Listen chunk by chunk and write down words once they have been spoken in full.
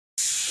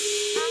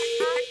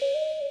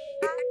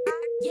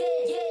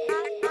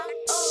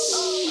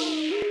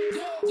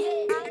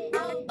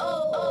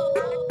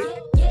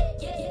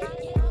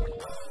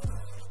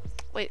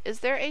Wait,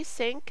 is there a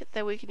sink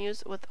that we can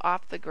use with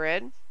off the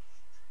grid?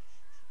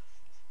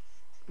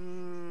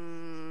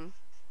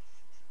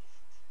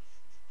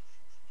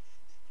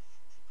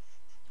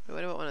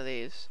 What about one of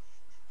these?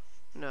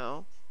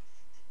 No.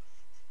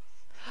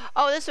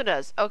 Oh, this one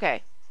does.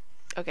 Okay.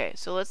 Okay,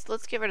 so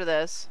let's get rid of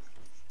this.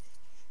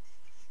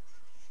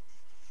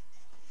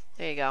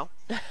 There you go.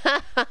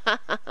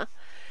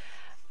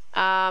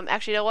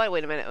 Actually, you know what?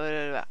 Wait a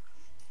minute.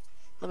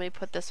 Let me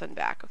put this one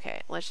back.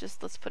 Okay,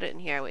 let's put it in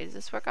here. Wait, does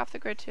this work off the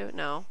grid too?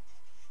 No.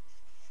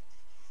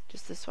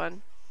 Just this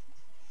one.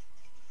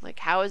 Like,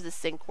 how is the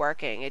sink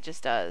working? It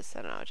just does.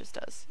 I don't know. It just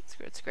does.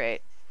 It's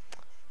great.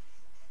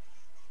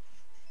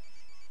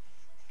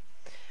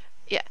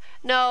 Yeah.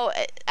 No,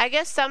 I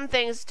guess some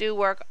things do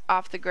work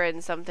off the grid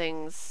and some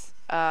things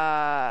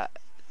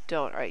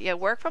don't. Right? Yeah.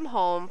 Work from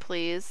home,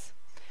 please.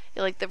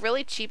 Yeah, like the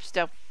really cheap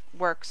stuff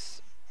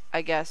works,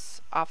 I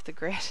guess, off the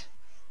grid.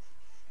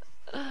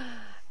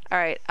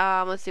 Alright,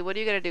 let's see, what are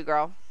you gonna do,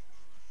 girl?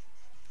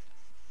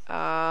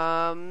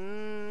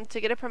 To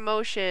get a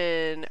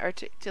promotion, or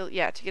to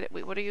get it,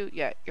 wait, what are you,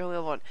 yeah, you're only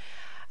level 1.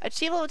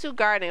 Achieve level 2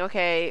 gardening,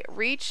 okay,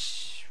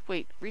 research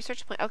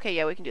plant, okay,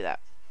 yeah, we can do that.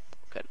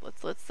 Good,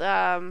 let's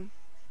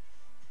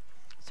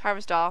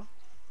harvest all.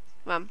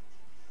 Come on.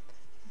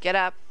 Get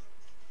up.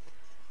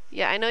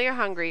 Yeah, I know you're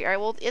hungry. Alright,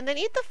 well, and then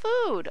eat the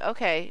food.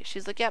 Okay,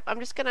 she's like, yep, I'm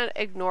just gonna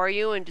ignore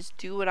you and just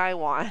do what I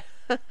want.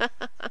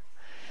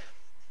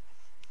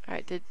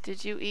 Alright,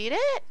 did you eat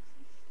it?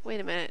 Wait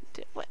a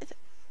minute.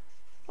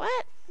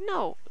 What?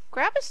 No.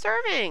 Grab a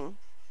serving.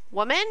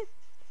 Woman?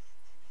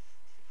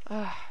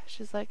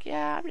 She's like,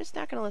 yeah, I'm just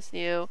not going to listen to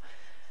you.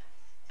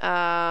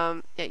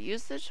 Yeah,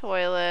 use the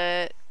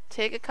toilet.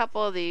 Take a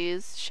couple of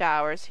these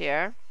showers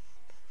here.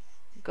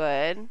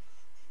 Good.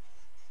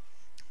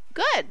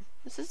 Good.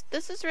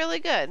 This is really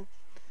good.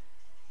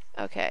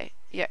 Okay.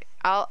 Yeah,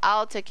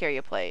 I'll take care of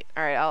your plate.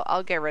 Alright,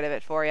 I'll get rid of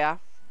it for you.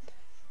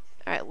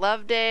 Alright,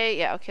 love day.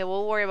 Yeah, okay,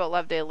 we'll worry about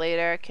love day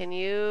later. Can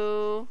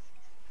you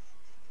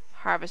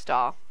harvest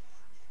all?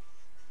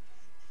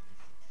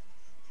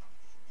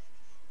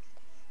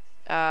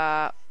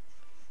 Oh,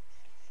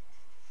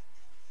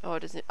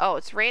 it doesn't. Oh,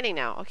 it's raining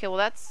now. Okay, well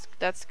that's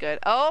good.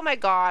 Oh my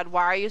god,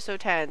 why are you so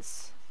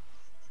tense?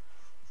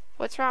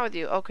 What's wrong with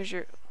you? Oh, 'cause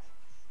you're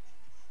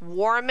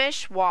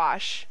warmish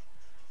wash.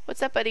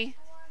 What's up, buddy?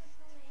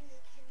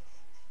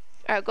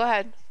 Alright, go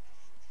ahead.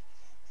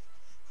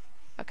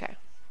 Okay.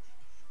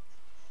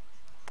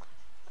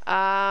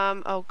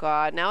 Oh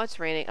god, now it's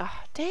raining.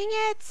 Oh, dang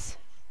it!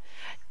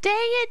 Dang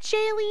it,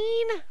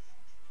 Jaylene!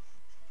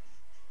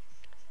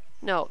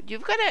 No,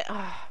 you've got to...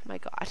 Oh, my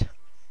god.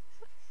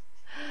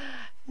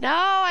 No,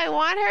 I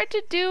want her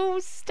to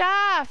do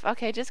stuff!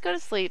 Okay, just go to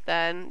sleep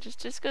then.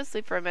 Just go to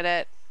sleep for a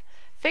minute.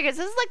 Figures,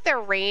 this is like the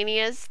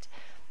rainiest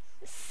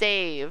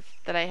save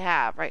that I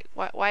have, right?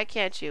 Why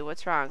can't you?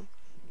 What's wrong?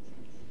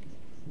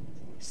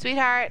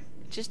 Sweetheart,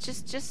 just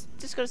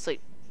go to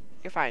sleep.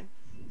 You're fine.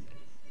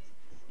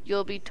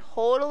 You'll be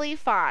totally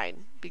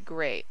fine. Be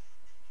great.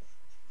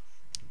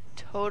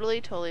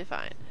 Totally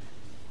fine.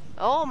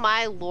 Oh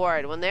my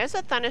lord. When there's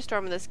a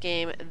thunderstorm in this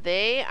game,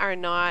 they are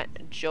not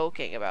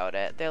joking about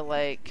it. They're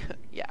like,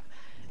 yeah,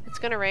 it's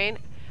gonna rain.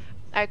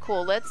 Alright,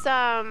 cool. Let's,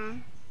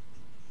 1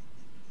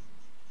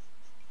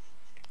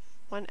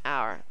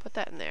 hour. Put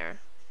that in there.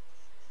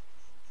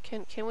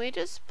 Can we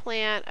just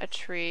plant a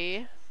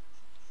tree?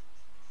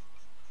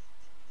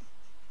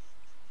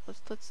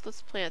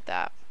 Let's plant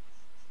that.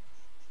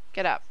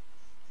 Get up.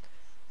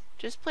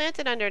 Just plant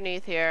it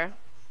underneath here.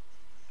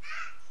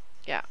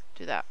 Yeah,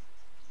 do that.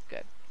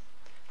 Good.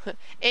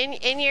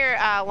 in your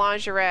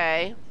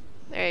lingerie.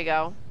 There you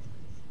go.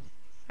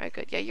 Alright,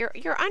 good. Yeah,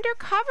 you're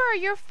undercover.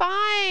 You're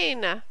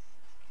fine.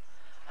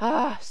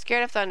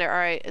 Scared of thunder.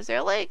 Alright, is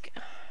there like...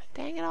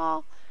 Dang it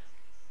all.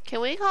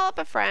 Can we call up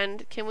a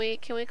friend? Can we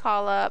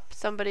call up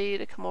somebody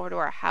to come over to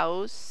our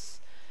house?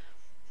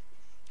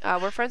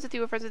 We're friends with you.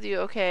 We're friends with you.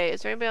 Okay,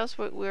 is there anybody else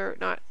we're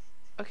not...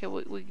 Okay,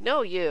 we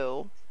know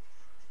you.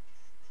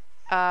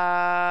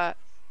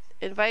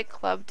 Invite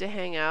club to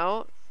hang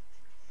out.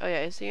 Oh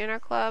yeah, is he in our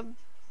club?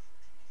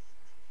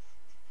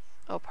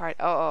 Oh, part.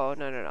 Oh,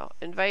 no.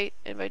 Invite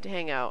to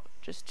hang out.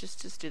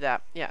 Just do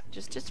that. Yeah,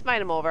 just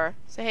invite him over.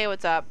 Say, hey,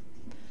 what's up?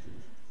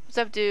 What's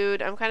up,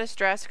 dude? I'm kind of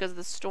stressed because of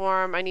the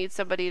storm. I need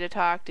somebody to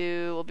talk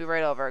to. We'll be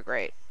right over.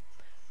 Great.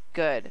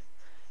 Good.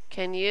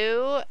 Can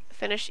you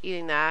finish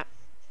eating that?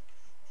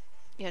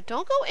 Yeah,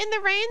 don't go in the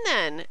rain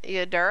then,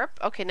 you derp.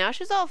 Okay, now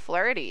she's all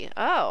flirty.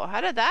 Oh,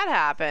 how did that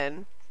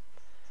happen?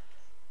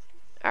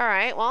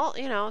 Alright, well,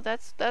 you know,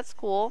 that's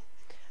cool.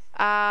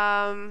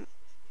 Can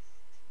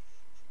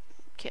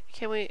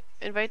we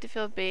invite to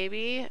feel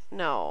baby?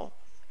 No.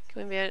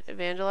 Can we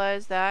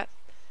evangelize that?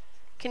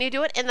 Can you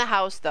do it in the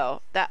house,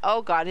 though?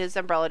 Oh god, his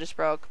umbrella just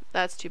broke.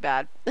 That's too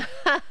bad.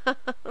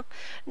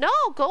 No,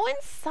 go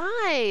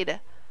inside.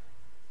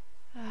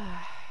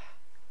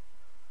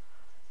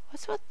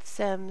 What's with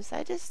Sims?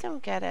 I just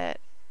don't get it.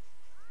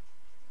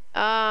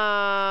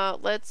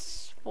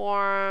 Let's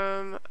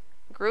form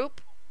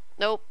group.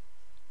 Nope.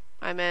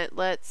 I meant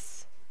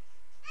let's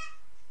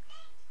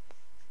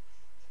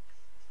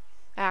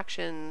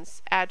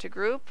actions. Add to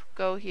group.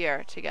 Go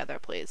here together,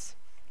 please.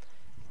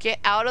 Get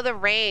out of the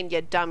rain,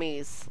 you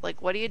dummies.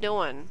 Like, what are you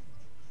doing?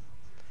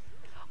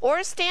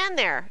 Or stand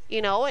there,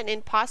 you know,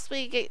 and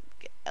possibly get...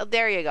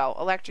 There you go.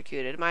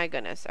 Electrocuted. My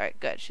goodness. All right,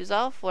 good. She's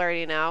all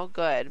flirty now.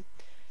 Good.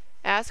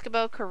 Ask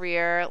about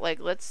career. Like,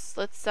 let's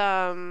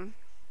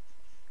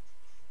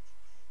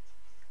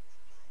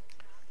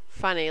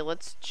funny.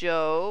 Let's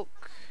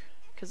joke.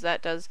 Because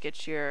that does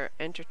get your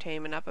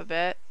entertainment up a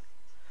bit.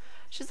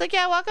 She's like,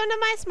 yeah, welcome to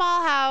my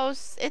small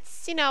house.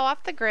 It's, you know,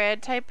 off the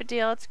grid type of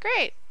deal. It's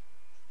great.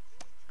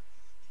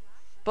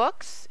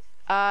 Books?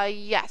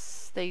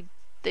 Yes. They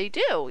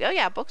do. Oh,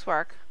 yeah, books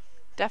work.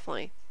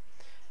 Definitely.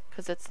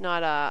 Because it's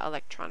not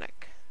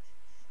electronic.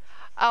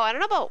 Oh, I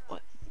don't know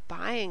about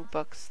buying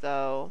books,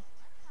 though.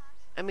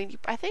 I mean,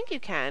 I think you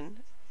can.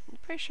 I'm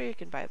pretty sure you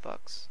can buy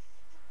books.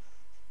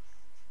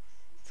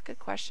 It's a good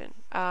question.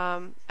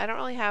 I don't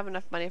really have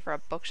enough money for a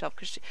bookshelf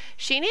because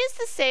she needs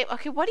to save.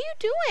 Okay, what are you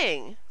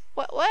doing?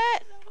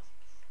 What?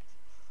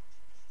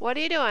 What are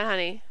you doing,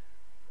 honey?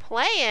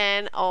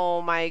 Playing?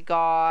 Oh my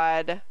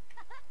god.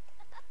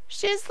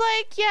 She's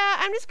like, yeah,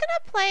 I'm just gonna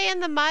play in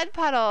the mud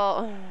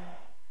puddle.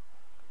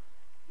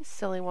 You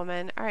silly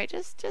woman. Alright,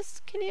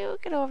 just can you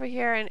get over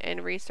here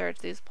and research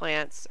these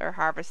plants or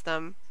harvest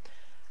them?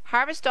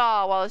 Harvest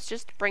all while it's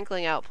just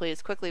sprinkling out,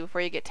 please, quickly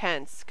before you get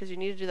tense, because you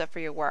need to do that for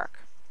your work.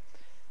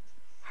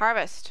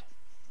 Harvest.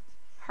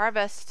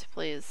 Harvest,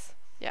 please.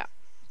 Yeah.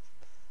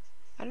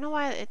 I don't know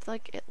why it's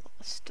like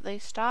they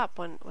stop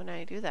when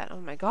I do that. Oh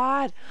my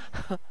god.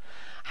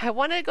 I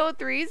want to go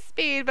 3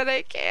 speed, but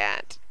I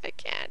can't. I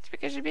can't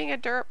because you're being a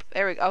derp.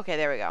 There we go. Okay,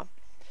 there we go.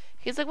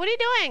 He's like, what are you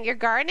doing? You're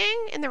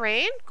gardening in the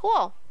rain?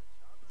 Cool.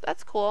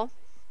 That's cool.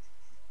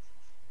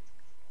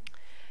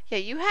 Yeah,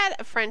 you had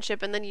a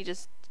friendship and then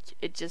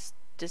it just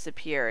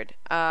disappeared.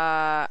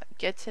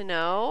 Get to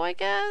know, I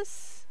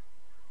guess.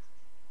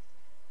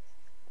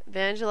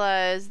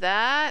 Evangelize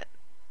that.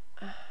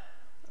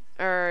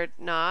 Or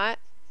not.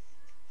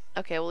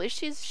 Okay, well at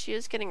least she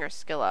is getting her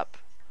skill up.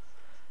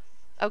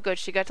 Oh good,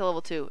 she got to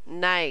level 2.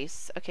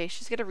 Nice. Okay,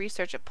 she's gonna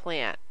research a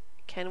plant.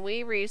 Can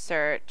we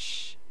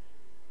research...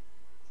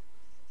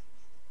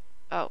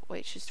 Oh,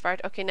 wait, she's far...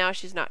 Okay, now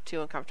she's not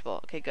too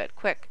uncomfortable. Okay, good.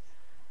 Quick.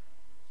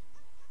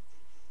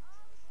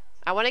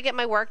 I want to get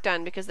my work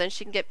done because then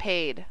she can get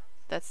paid.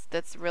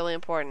 That's really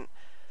important.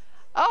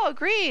 Oh,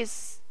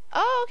 agrees.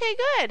 Oh, okay,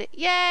 good.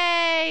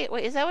 Yay!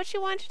 Wait, is that what she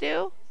wanted to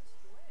do?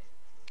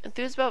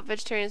 Enthused about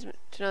vegetarians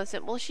to know the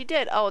same. Well, she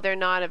did. Oh, they're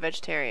not a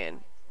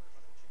vegetarian.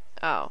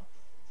 Oh.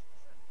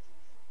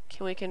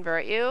 Can we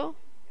convert you?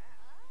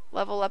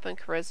 Level up in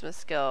charisma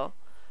skill.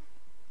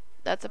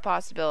 That's a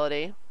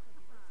possibility.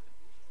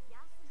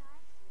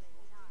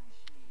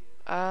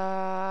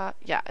 Yeah,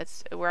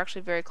 we're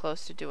actually very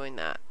close to doing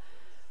that.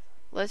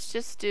 Let's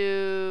just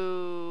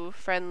do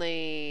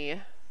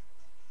friendly.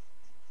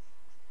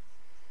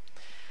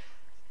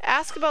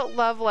 Ask about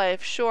love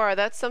life. Sure,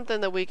 that's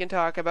something that we can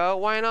talk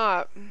about. Why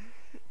not?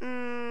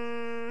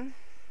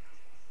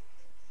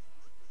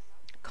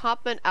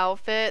 Compliment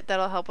outfit.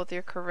 That'll help with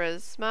your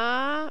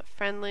charisma.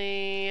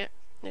 Friendly.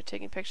 You're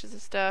taking pictures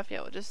of stuff.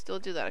 Yeah, we'll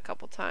do that a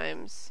couple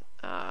times.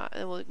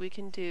 And we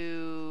can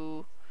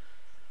do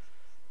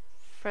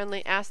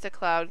friendly. Ask the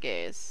cloud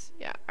gaze.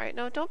 Yeah. All right.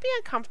 No, don't be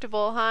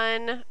uncomfortable,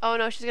 hun. Oh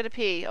no, she's gonna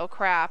pee. Oh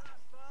crap.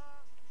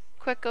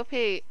 Quick, go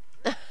pee.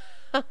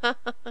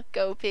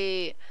 Go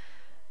pee.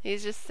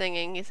 He's just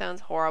singing. He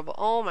sounds horrible.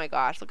 Oh my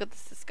gosh, look at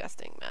this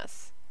disgusting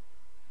mess.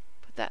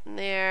 Put that in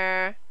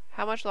there.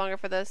 How much longer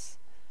for this?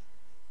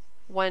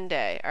 1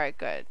 day. Alright,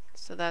 good.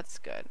 So that's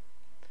good.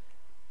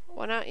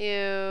 Why don't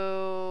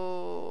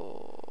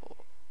you...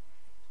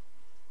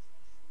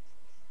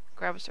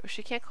 grab a...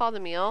 She can't call the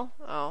meal?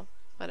 Oh,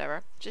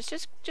 whatever.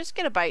 Just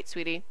get a bite,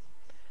 sweetie.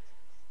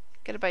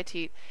 Get a bite to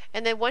eat.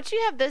 And then once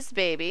you have this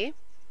baby,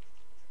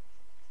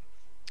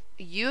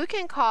 you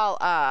can call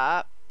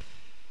up...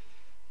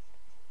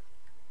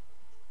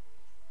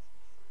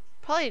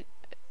 Probably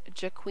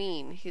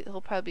Jaqueen.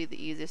 He'll probably be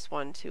the easiest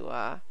one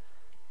to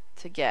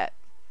get.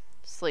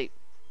 Sleep.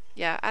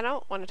 Yeah, I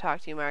don't want to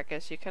talk to you,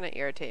 Marcus. You kind of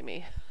irritate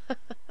me.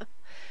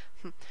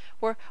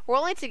 We're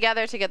only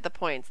together to get the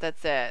points.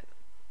 That's it.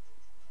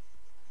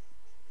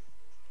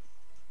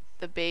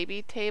 The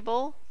baby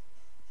table?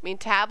 I mean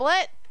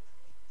tablet?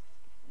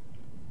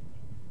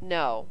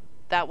 No,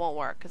 that won't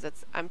work because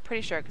it's. I'm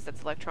pretty sure because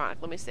it's electronic.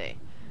 Let me see.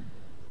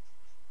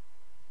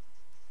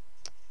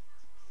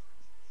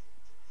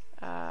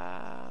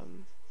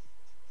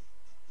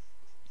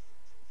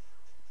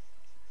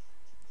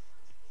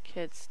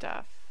 Kid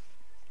stuff.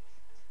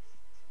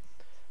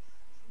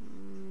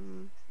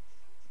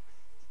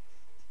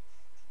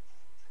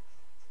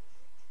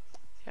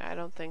 Yeah, I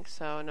don't think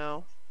so,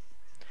 no.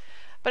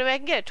 But I mean, I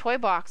can get a toy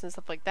box and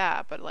stuff like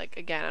that, but like,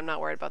 again, I'm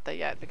not worried about that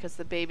yet because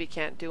the baby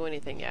can't do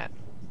anything yet.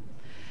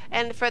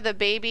 And for the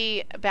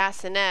baby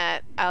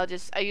bassinet,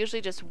 I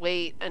usually just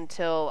wait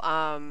until,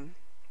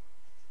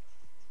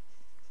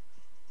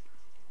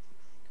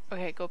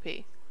 okay, go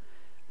pee.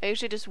 I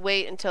usually just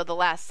wait until the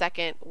last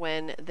second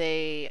when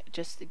they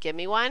just give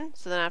me one,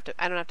 so then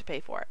I don't have to pay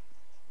for it,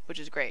 which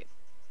is great.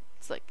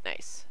 It's like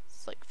nice.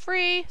 It's like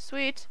free,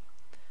 sweet.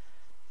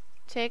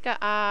 Take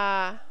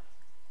a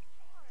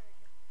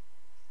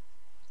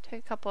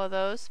couple of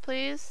those,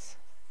 please.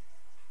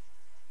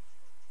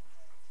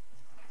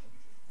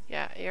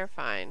 Yeah, you're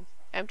fine.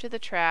 Empty the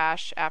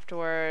trash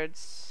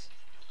afterwards.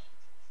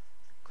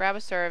 Grab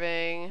a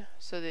serving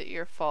so that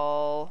you're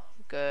full.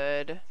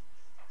 Good.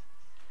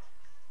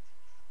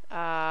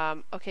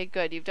 Okay,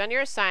 good. You've done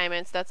your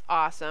assignments. That's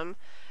awesome.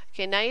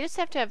 Okay, now you just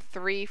have to have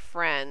 3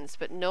 friends,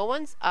 but no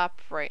one's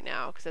up right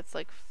now because it's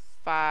like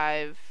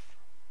 5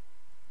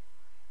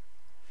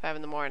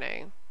 in the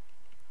morning,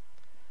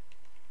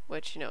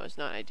 which, you know, is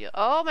not ideal.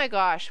 Oh my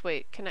gosh!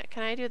 Wait, can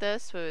I do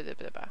this?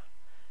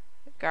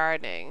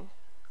 Gardening.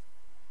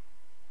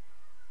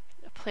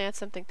 Plant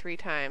something 3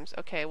 times.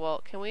 Okay,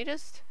 well, can we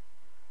just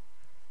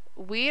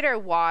weed or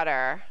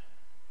water?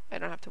 I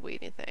don't have to weed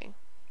anything.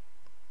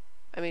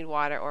 I mean,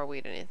 water or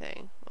weed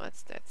anything. Well,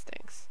 that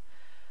stinks.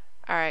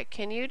 Alright,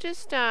 can you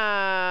just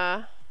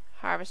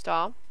harvest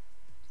all?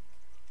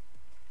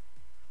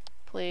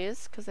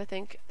 Please, because I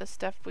think the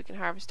stuff we can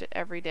harvest it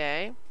every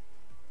day.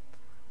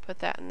 Put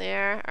that in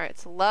there. Alright,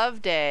 it's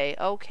love day.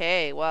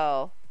 Okay,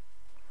 well.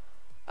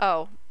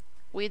 Oh,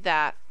 weed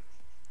that.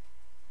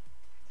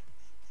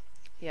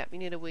 Yep, you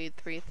need to weed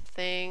 3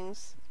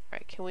 things.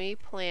 Alright, can we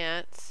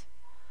plant...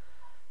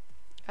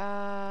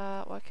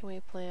 what can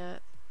we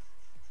plant?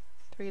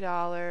 $3,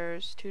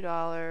 $2,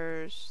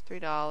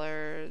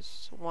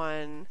 $3,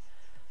 1,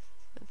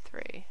 and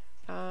 3.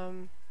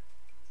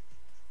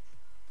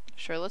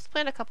 Sure, let's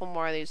plant a couple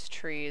more of these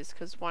trees,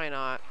 because why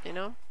not, you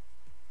know?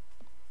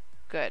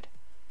 Good.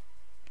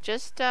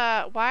 Just,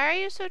 why are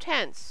you so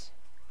tense?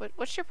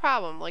 What's your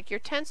problem? Like, you're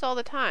tense all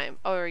the time.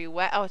 Oh, are you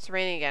wet? Oh, it's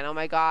raining again. Oh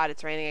my god,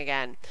 it's raining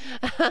again.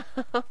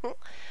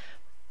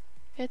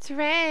 It's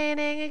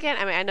raining again.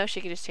 I mean, I know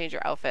she can just change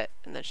her outfit,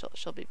 and then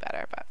she'll be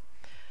better, but...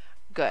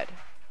 Good.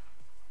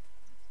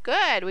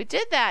 Good, we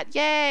did that.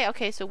 Yay.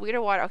 Okay, so weed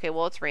or water. Okay,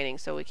 well, it's raining,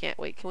 so we can't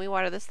wait. Can we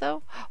water this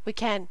though? We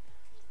can.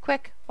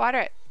 Quick, water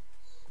it.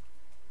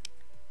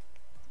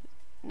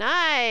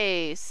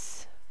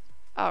 Nice.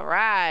 All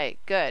right,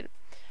 good.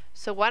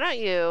 So why don't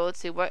you, let's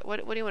see, what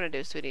do you want to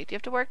do, sweetie? Do you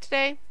have to work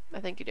today?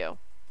 I think you do.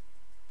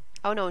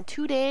 Oh no, in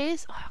 2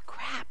 days? Oh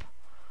crap.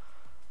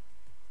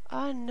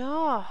 Oh no.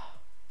 All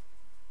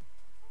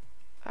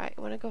right,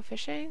 you want to go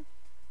fishing?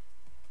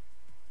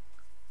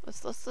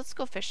 Let's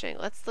go fishing.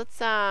 Let's is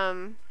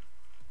there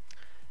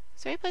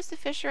any place to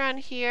fish around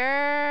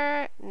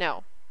here?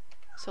 No.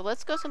 So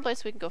let's go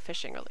someplace we can go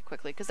fishing really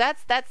quickly, because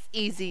that's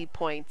easy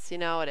points, you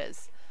know. It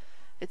is.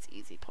 It's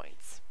easy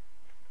points.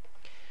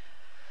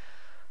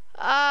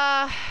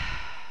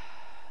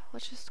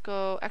 Let's just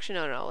go.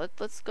 Actually, no.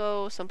 Let's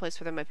go someplace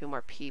where there might be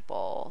more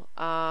people.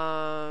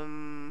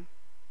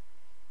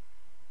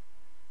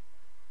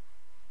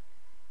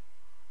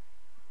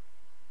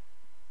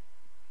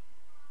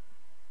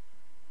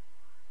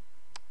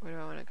 Where do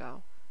I want to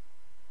go?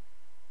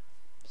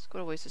 Just go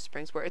to Oasis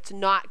Springs, where it's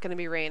not going to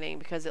be raining,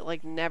 because it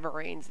like never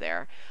rains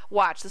there.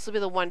 Watch, this will be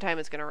the one time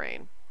it's going to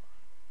rain.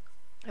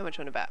 How much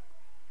you want to bet?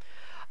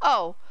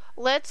 Oh,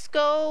 let's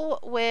go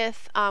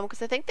with,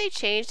 because I think they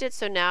changed it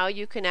so now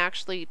you can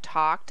actually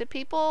talk to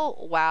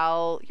people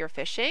while you're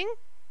fishing.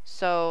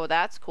 So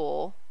that's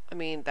cool. I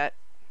mean,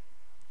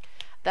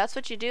 that's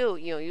what you do.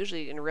 You know,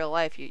 usually in real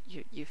life,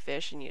 you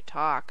fish and you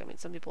talk. I mean,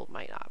 some people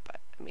might not, but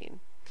I mean,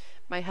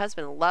 my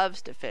husband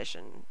loves to fish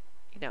and,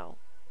 you know,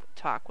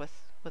 talk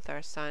with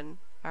our son,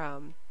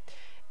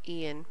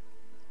 Ian,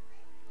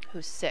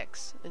 who's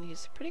 6, and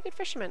he's a pretty good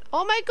fisherman.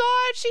 Oh my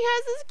god, she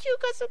has this cute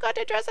custom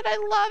content dress and I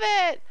love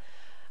it!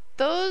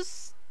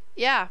 Those,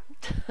 yeah.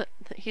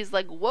 He's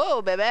like,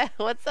 whoa, baby,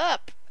 what's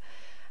up?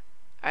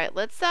 Alright,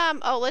 let's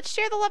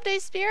share the Love Day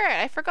spirit.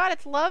 I forgot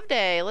it's Love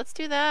Day. Let's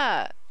do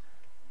that.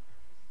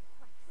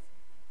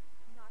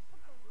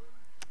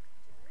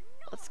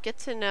 Let's get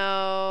to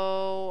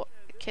know...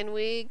 Can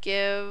we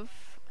give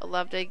a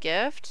Love Day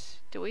gift?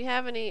 Do we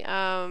have any,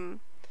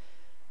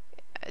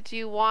 do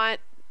you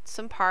want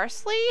some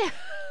parsley?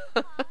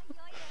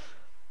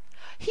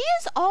 He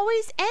is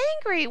always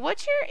angry.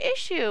 What's your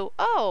issue?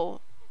 Oh.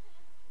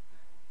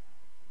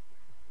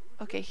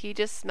 Okay, he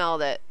just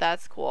smelled it.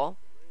 That's cool.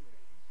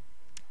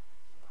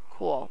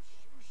 Cool.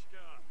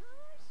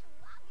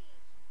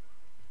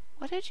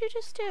 What did you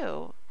just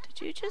do?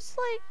 Did you just,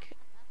 like,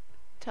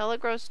 tell a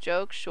gross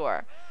joke?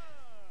 Sure.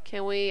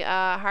 Can we,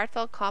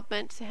 heartfelt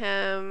compliment to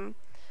him?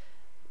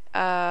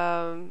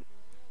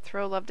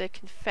 Throw Love Day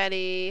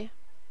confetti.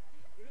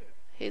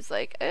 He's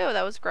like, oh,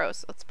 that was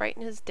gross. Let's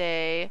brighten his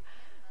day.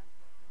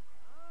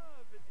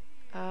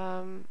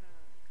 Can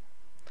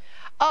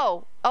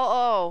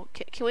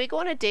we go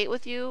on a date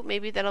with you?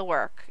 Maybe that'll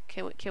work.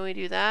 Can we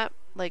do that?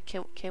 Like,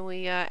 can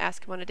we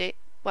ask him on a date?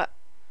 What?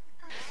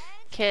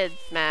 Kids,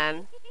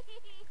 man.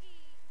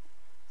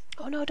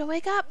 Oh no, don't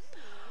wake up.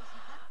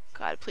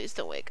 God, please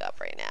don't wake up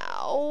right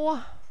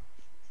now.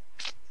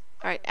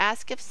 Alright,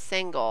 ask if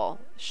single.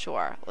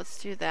 Sure,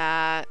 let's do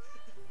that.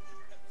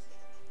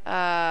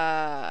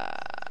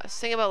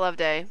 Sing about Love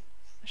Day.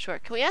 Sure.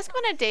 Can we ask him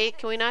on a date?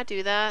 Can we not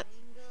do that?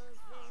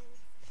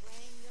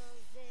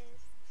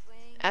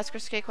 Ask her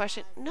a skate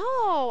question.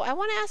 No, I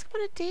want to ask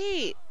him on a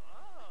date.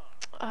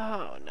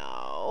 Oh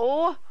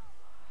no.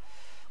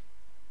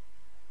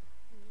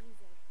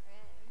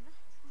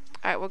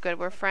 Alright, we're good.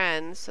 We're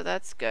friends, so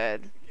that's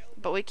good.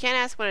 But we can't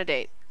ask him on a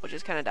date, which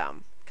is kind of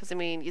dumb. Because, I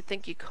mean, you'd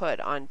think you could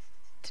on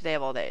today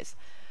of all days.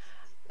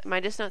 Am I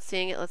just not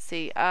seeing it? Let's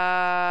see.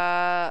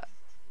 Love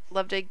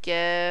Day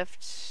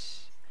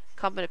gift.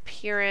 Compliment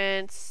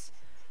appearance.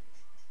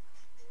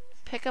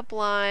 Pickup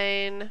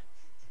line.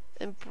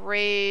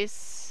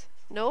 Embrace.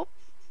 Nope.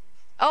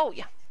 Oh,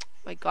 yeah.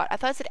 My God. I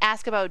thought it said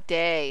ask about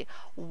day.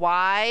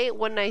 Why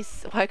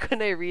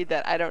couldn't I read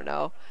that? I don't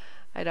know.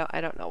 I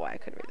don't know why I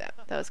couldn't read that.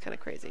 That was kind of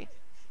crazy.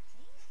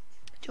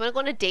 Do you want to go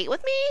on a date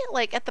with me?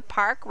 Like at the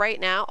park right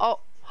now?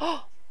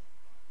 Oh.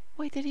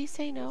 Wait, did he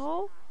say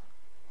no?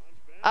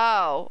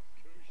 Oh.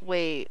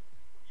 Wait.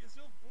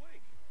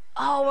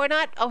 Oh, we're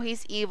not. Oh,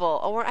 he's evil.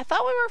 Oh, I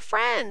thought we were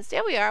friends.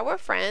 Yeah, we are. We're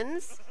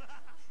friends.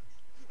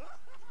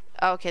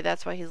 Okay,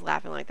 that's why he's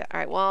laughing like that. All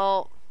right,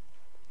 well,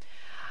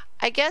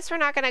 I guess we're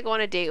not going to go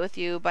on a date with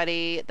you,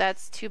 buddy.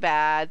 That's too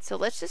bad. So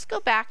let's just go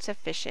back to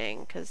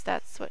fishing because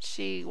that's what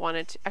she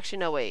wanted to. Actually,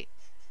 no, wait.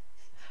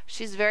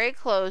 She's very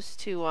close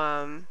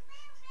to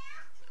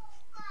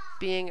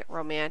being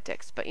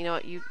romantics, but you know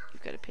what? You've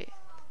got to pee.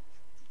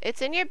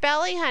 It's in your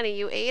belly, honey.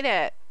 You ate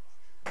it.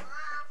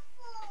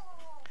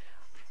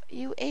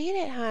 You ate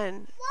it,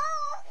 hon.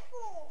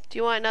 Waffle. Do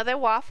you want another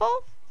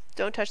waffle?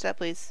 Don't touch that,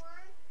 please.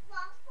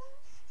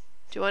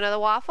 Do you want another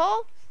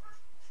waffle?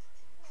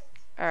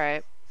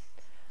 Alright.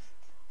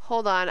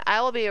 Hold on.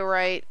 I will be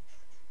right.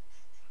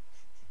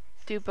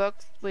 Do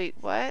books. Wait,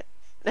 what?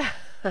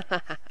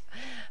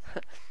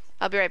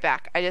 I'll be right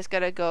back. I just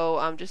gotta go,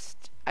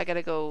 I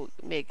gotta go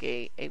make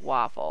a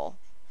waffle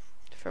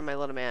for my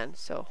little man.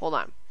 So, hold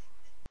on.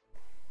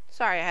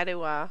 Sorry, I had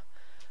to,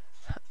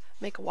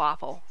 make a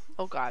waffle.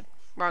 Oh, God.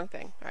 Wrong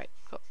thing. Alright,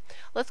 cool.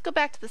 Let's go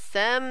back to the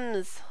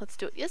Sims. Let's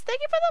do it. Yes,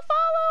 thank you for the follow.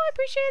 I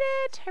appreciate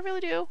it. I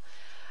really do.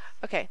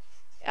 Okay.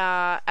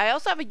 I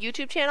also have a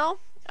YouTube channel.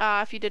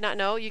 If you did not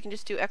know, you can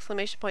just do !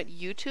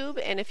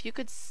 YouTube. And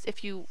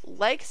if you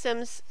like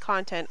Sims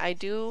content, I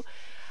do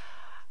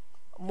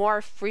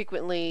more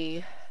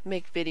frequently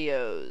make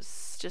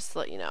videos. Just to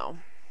let you know.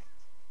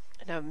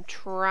 And I'm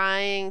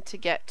trying to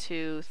get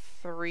to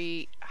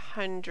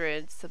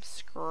 300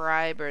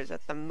 subscribers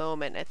at the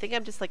moment. I think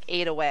I'm just like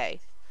 8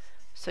 away.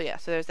 So yeah,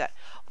 so there's that.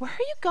 Where are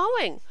you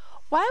going?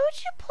 Why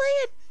would you play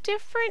a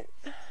different...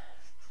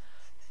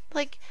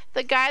 Like,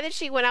 the guy that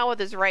she went out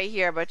with is right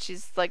here, but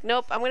she's like,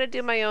 nope, I'm going to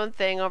do my own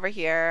thing over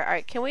here.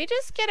 Alright, can we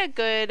just get a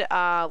good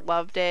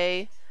Love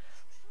Day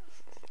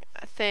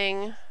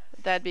thing?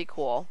 That'd be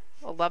cool.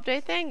 A Love Day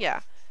thing?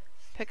 Yeah.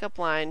 Pickup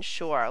line,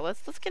 sure.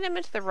 Let's get him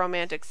into the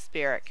romantic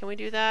spirit. Can we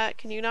do that?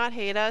 Can you not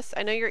hate us?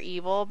 I know you're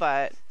evil,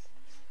 but...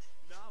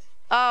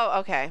 Oh,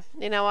 okay.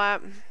 You know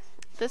what?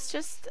 This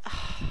just...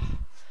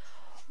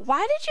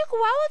 Why did you go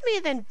out with me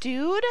then,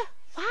 dude?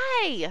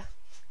 Why?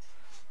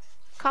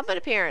 Compliment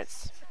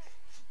appearance.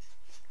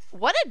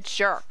 What a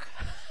jerk.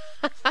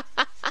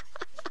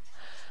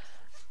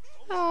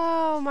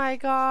 Oh my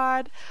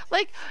God.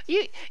 Like,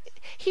 he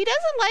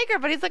doesn't like her,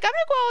 but he's like, I'm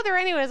gonna go out with her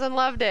anyways on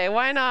Love Day.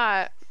 Why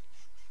not?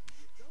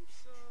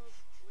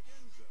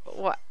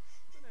 What?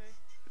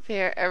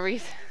 Here,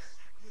 everything.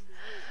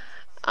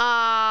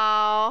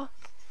 Oh.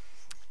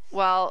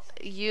 Well,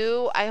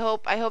 I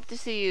hope to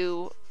see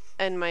you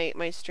in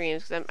my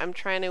streams because I'm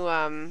trying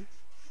to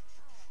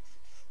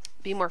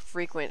be more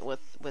frequent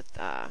with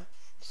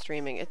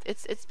streaming.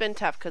 It's been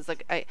tough because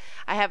like I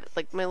have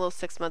like my little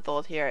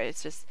 6-month-old here.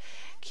 It's just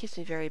keeps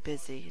me very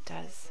busy. It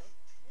does,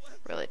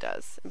 really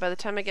does. And by the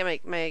time I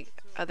get my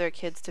other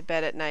kids to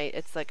bed at night,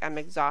 it's like I'm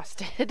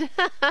exhausted.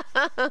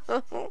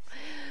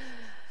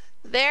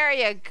 There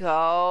you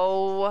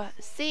go.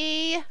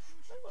 See?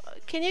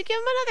 Can you give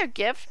him another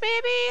gift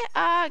maybe?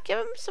 Give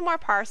him some more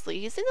parsley.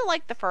 He seemed to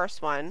like the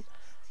first one.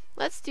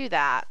 Let's do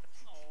that.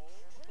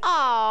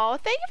 Oh,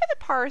 thank you for the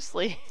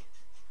parsley.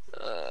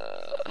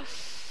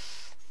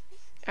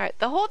 Alright,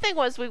 the whole thing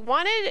was we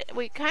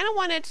kind of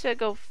wanted to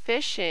go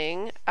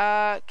fishing.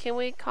 Can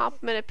we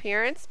compliment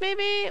appearance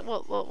maybe?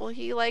 Will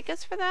he like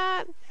us for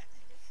that?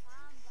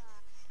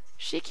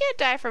 She can't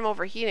die from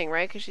overheating,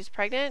 right? Because she's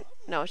pregnant?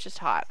 No, it's just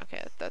hot.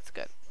 Okay, that's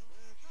good.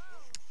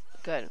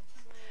 Good.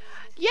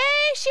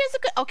 Yay! She has a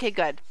good... Okay,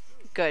 good.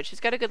 Good. She's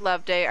got a good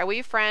Love Day. Are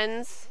we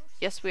friends?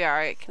 Yes, we are.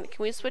 Right, can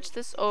we switch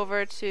this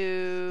over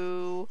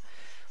to...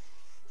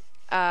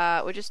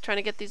 we're just trying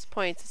to get these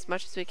points as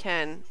much as we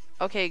can.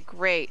 Okay,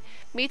 great.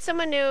 Meet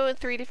someone new in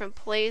 3 different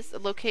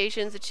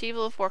locations.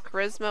 Achievable for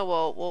charisma.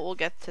 We'll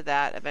get to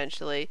that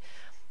eventually.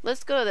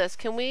 Let's go to this.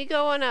 Can we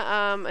go on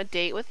a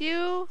date with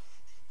you?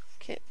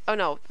 Oh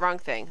no, wrong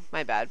thing.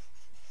 My bad.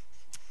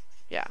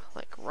 Yeah,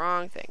 like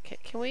wrong thing.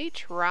 Can we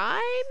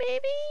try,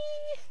 maybe?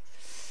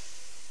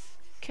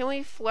 Can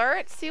we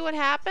flirt? See what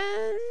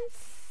happens?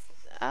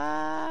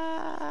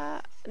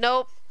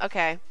 Nope.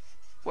 Okay.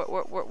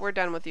 We're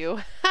done with you.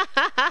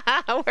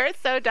 We're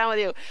so done with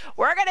you.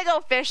 We're gonna go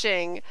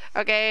fishing.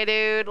 Okay,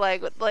 dude?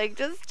 Like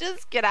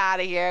just get out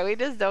of here. We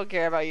just don't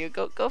care about you.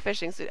 Go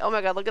fishing. Oh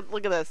my god, look at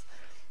this.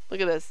 Look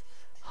at this.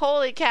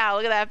 Holy cow,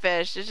 look at that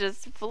fish. It's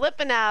just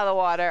flipping out of the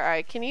water.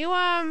 Alright, can you